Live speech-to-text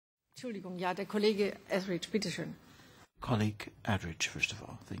Entschuldigung, ja, der Kollege Etheridge, bitteschön. Colleague Adridge, first of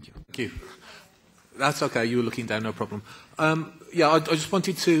all. Thank you. Thank you. That's okay, you were looking down, no problem. I just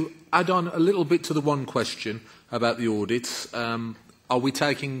wanted to add on a little bit to the one question about the audits. Are we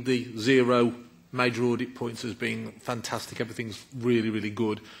taking the 0 major audit points as being fantastic, everything's really, really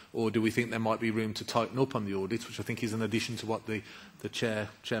good, or do we think there might be room to tighten up on the audits, which I think is an addition to what the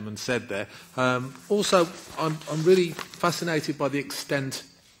chairman said there. Also, I'm really fascinated by the extent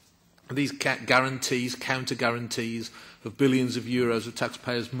of these guarantees, counter-guarantees of billions of euros of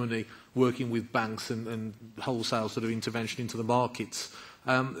taxpayers' money working with banks and wholesale sort of intervention into the markets.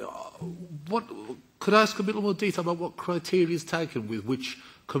 Could I ask a bit more detail about what criteria is taken with which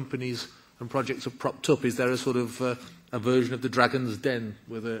companies and projects are propped up? Is there a sort of a version of the Dragon's Den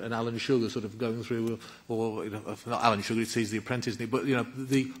with an Alan Sugar sort of going through, or not Alan Sugar, it's The Apprentice, but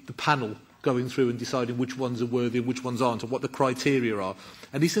the panel going through and deciding which ones are worthy and which ones aren't, and what the criteria are?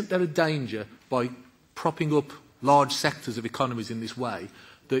 And isn't there a danger by propping up large sectors of economies in this way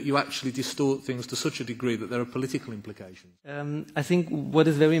that you actually distort things to such a degree that there are political implications? I think what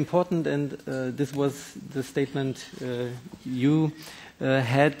is very important, and this was the statement you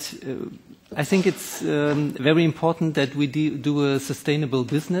had, I think it's very important that we do a sustainable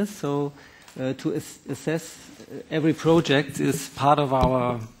business. So to assess every project is part of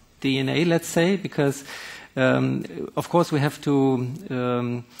our DNA, let's say, because of course we have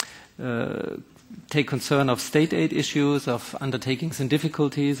to take concern of state aid issues, of undertakings and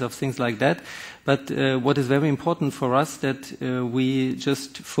difficulties, of things like that. But what is very important for us that we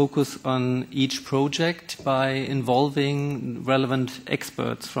just focus on each project by involving relevant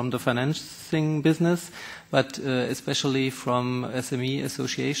experts from the financing business, but especially from SME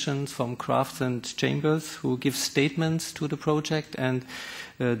associations, from crafts and chambers who give statements to the project, and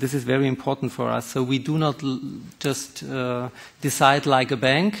this is very important for us. So we do not just decide like a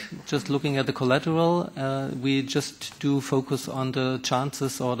bank, just looking at the collateral. We just do focus on the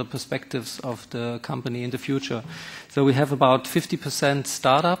chances or the perspectives of the company in the future. So we have about 50%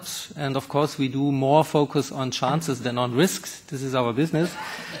 startups, and of course we do more focus on chances than on risks. This is our business.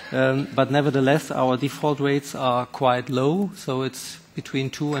 But nevertheless, our default rates are quite low, so it's between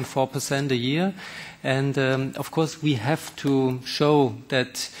 2% and 4% a year. And of course we have to show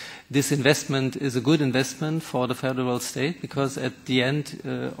that this investment is a good investment for the federal state, because at the end,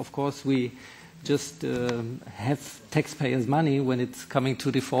 of course, we just have taxpayers' money when it's coming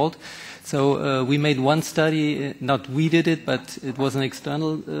to default. So we made one study, not we did it, but it was an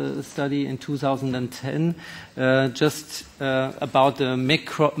external study in 2010, just about the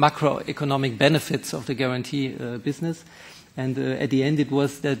macroeconomic benefits of the guarantee business. And at the end, it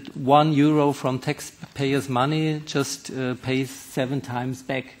was that €1 from taxpayers' money just pays 7 times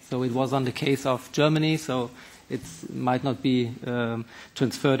back. So it was on the case of Germany, so it might not be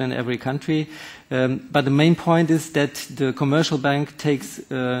transferred in every country. But the main point is that the commercial bank takes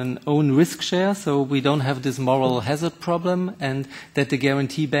an own risk share, so we don't have this moral hazard problem, and that the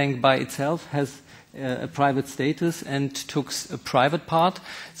guarantee bank by itself has a private status and took a private part.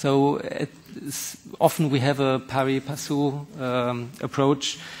 So often we have a pari passu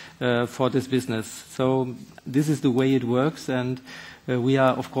approach for this business. So this is the way it works, and we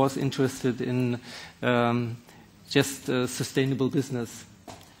are of course interested in just a sustainable business.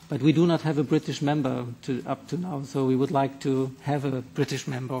 But we do not have a British member up to now, so we would like to have a British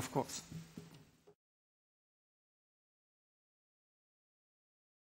member, of course.